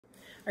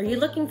Are you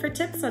looking for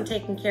tips on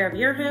taking care of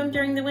your home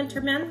during the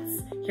winter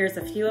months? Here's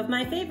a few of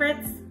my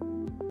favorites.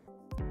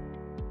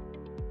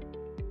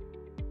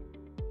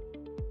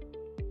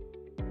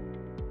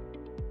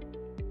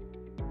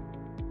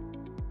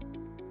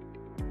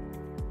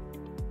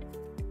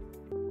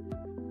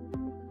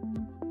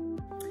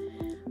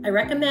 I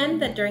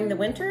recommend that during the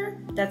winter,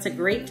 that's a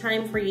great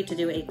time for you to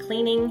do a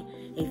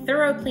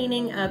thorough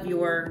cleaning of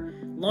your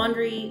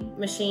laundry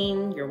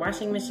machine, your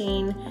washing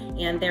machine,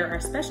 and there are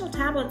special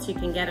tablets you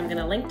can get. I'm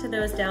gonna link to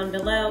those down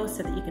below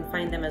so that you can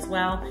find them as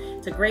well.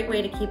 It's a great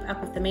way to keep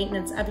up with the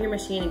maintenance of your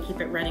machine and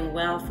keep it running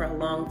well for a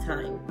long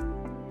time.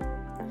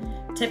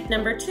 Tip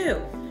number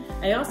 2,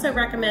 I also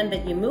recommend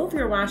that you move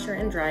your washer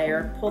and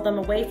dryer, pull them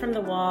away from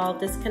the wall,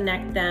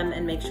 disconnect them,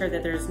 and make sure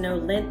that there's no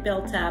lint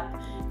built up.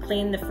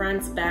 Clean the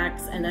fronts,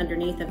 backs, and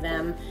underneath of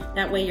them.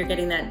 That way you're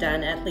getting that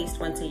done at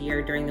least once a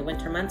year during the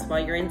winter months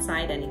while you're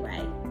inside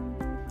anyway.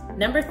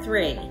 Number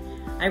 3,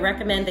 I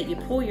recommend that you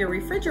pull your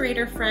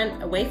refrigerator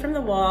front away from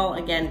the wall.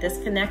 Again,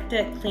 disconnect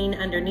it, clean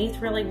underneath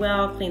really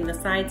well, clean the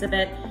sides of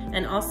it,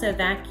 and also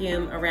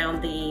vacuum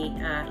around the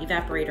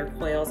evaporator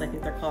coils, I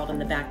think they're called, in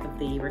the back of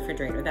the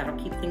refrigerator.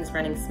 That'll keep things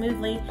running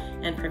smoothly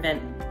and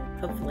prevent,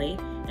 hopefully,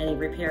 any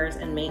repairs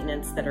and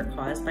maintenance that are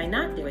caused by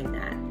not doing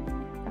that.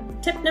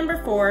 Tip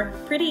number 4,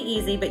 pretty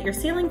easy, but your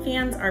ceiling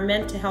fans are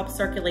meant to help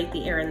circulate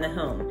the air in the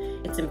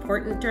home. It's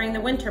important during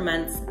the winter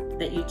months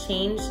that you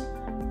change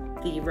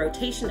the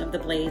rotation of the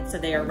blades so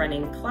they are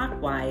running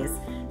clockwise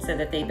so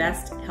that they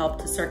best help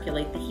to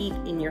circulate the heat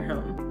in your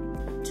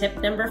home. Tip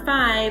number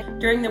 5,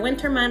 during the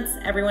winter months,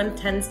 everyone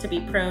tends to be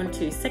prone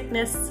to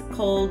sickness,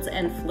 colds,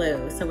 and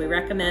flu. So we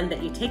recommend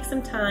that you take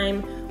some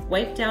time,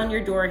 wipe down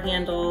your door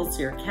handles,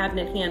 your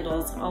cabinet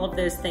handles, all of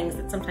those things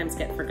that sometimes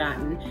get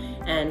forgotten,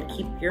 and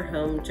keep your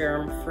home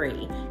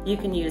germ-free. You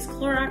can use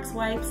Clorox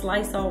wipes,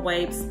 Lysol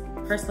wipes.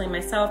 Personally,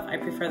 myself, I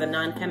prefer the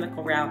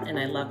non-chemical route, and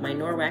I love my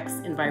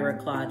Norwex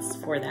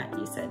EnviroCloths for that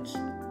usage.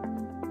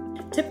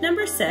 Tip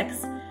number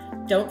 6,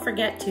 don't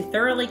forget to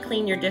thoroughly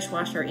clean your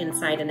dishwasher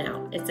inside and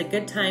out. It's a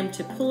good time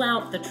to pull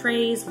out the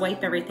trays,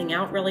 wipe everything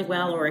out really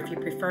well, or if you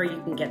prefer,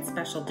 you can get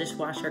special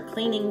dishwasher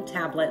cleaning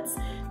tablets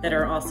that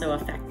are also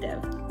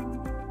effective.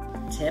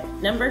 Tip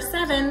number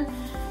 7,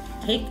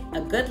 take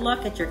a good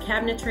look at your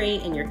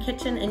cabinetry in your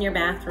kitchen and your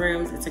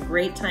bathrooms. It's a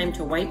great time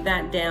to wipe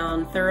that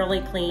down,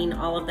 thoroughly clean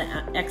all of the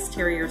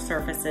exterior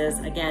surfaces.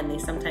 Again, they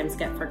sometimes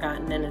get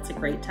forgotten, and it's a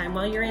great time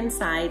while you're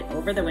inside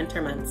over the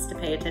winter months to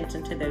pay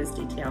attention to those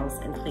details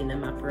and clean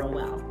them up real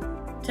well.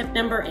 Tip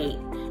number 8,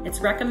 it's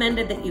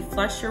recommended that you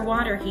flush your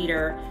water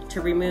heater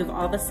to remove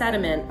all the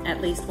sediment at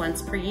least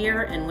once per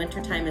year, and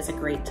wintertime is a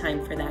great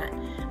time for that.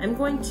 I'm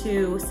going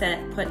to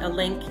put a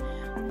link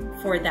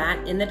for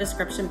that in the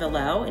description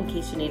below in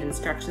case you need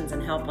instructions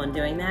and help on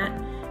doing that.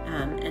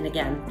 And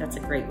again, that's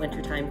a great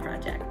wintertime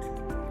project.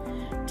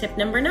 Tip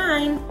number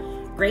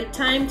 9, great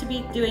time to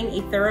be doing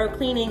a thorough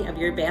cleaning of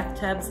your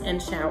bathtubs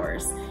and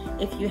showers.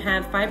 If you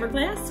have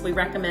fiberglass, we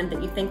recommend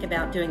that you think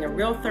about doing a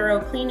real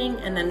thorough cleaning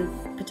and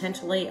then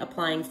potentially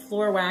applying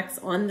floor wax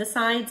on the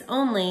sides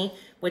only,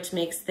 which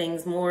makes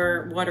things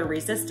more water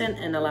resistant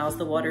and allows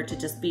the water to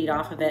just bead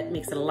off of it,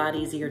 makes it a lot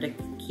easier to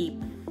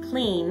keep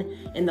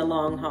clean in the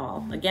long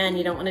haul. Again,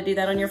 you don't want to do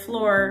that on your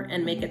floor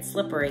and make it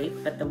slippery,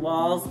 but the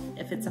walls,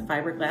 if it's a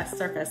fiberglass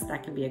surface,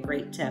 that can be a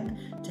great tip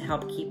to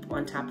help keep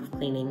on top of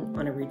cleaning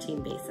on a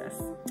routine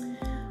basis.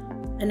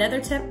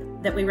 Another tip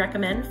that we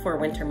recommend for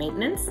winter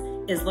maintenance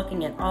is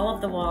looking at all of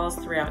the walls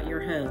throughout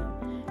your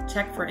home.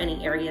 Check for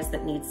any areas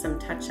that need some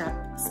touch-up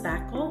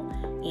spackle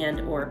and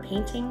or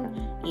painting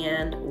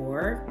and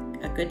or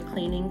a good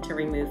cleaning to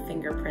remove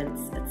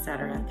fingerprints,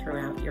 etc.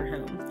 throughout your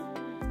home.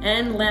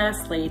 And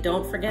lastly,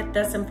 don't forget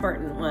this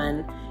important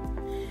one.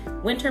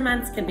 Winter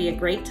months can be a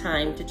great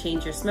time to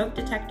change your smoke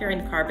detector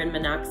and carbon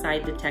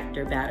monoxide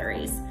detector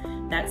batteries.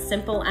 That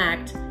simple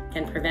act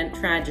can prevent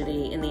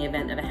tragedy in the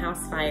event of a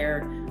house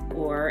fire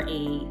or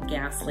a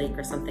gas leak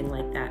or something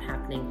like that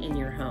happening in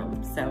your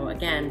home. So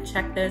again,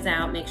 check those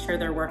out, make sure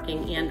they're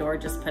working, and or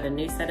just put a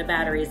new set of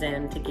batteries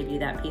in to give you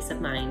that peace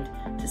of mind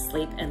to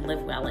sleep and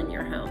live well in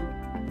your home.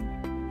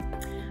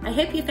 I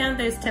hope you found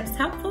those tips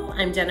helpful.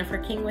 I'm Jennifer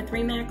King with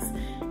RE/MAX.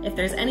 If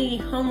there's any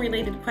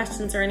home-related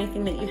questions or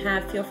anything that you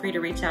have, feel free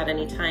to reach out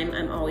anytime.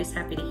 I'm always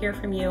happy to hear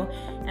from you.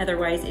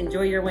 Otherwise,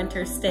 enjoy your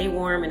winter, stay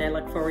warm, and I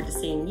look forward to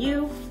seeing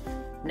you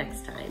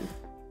next time.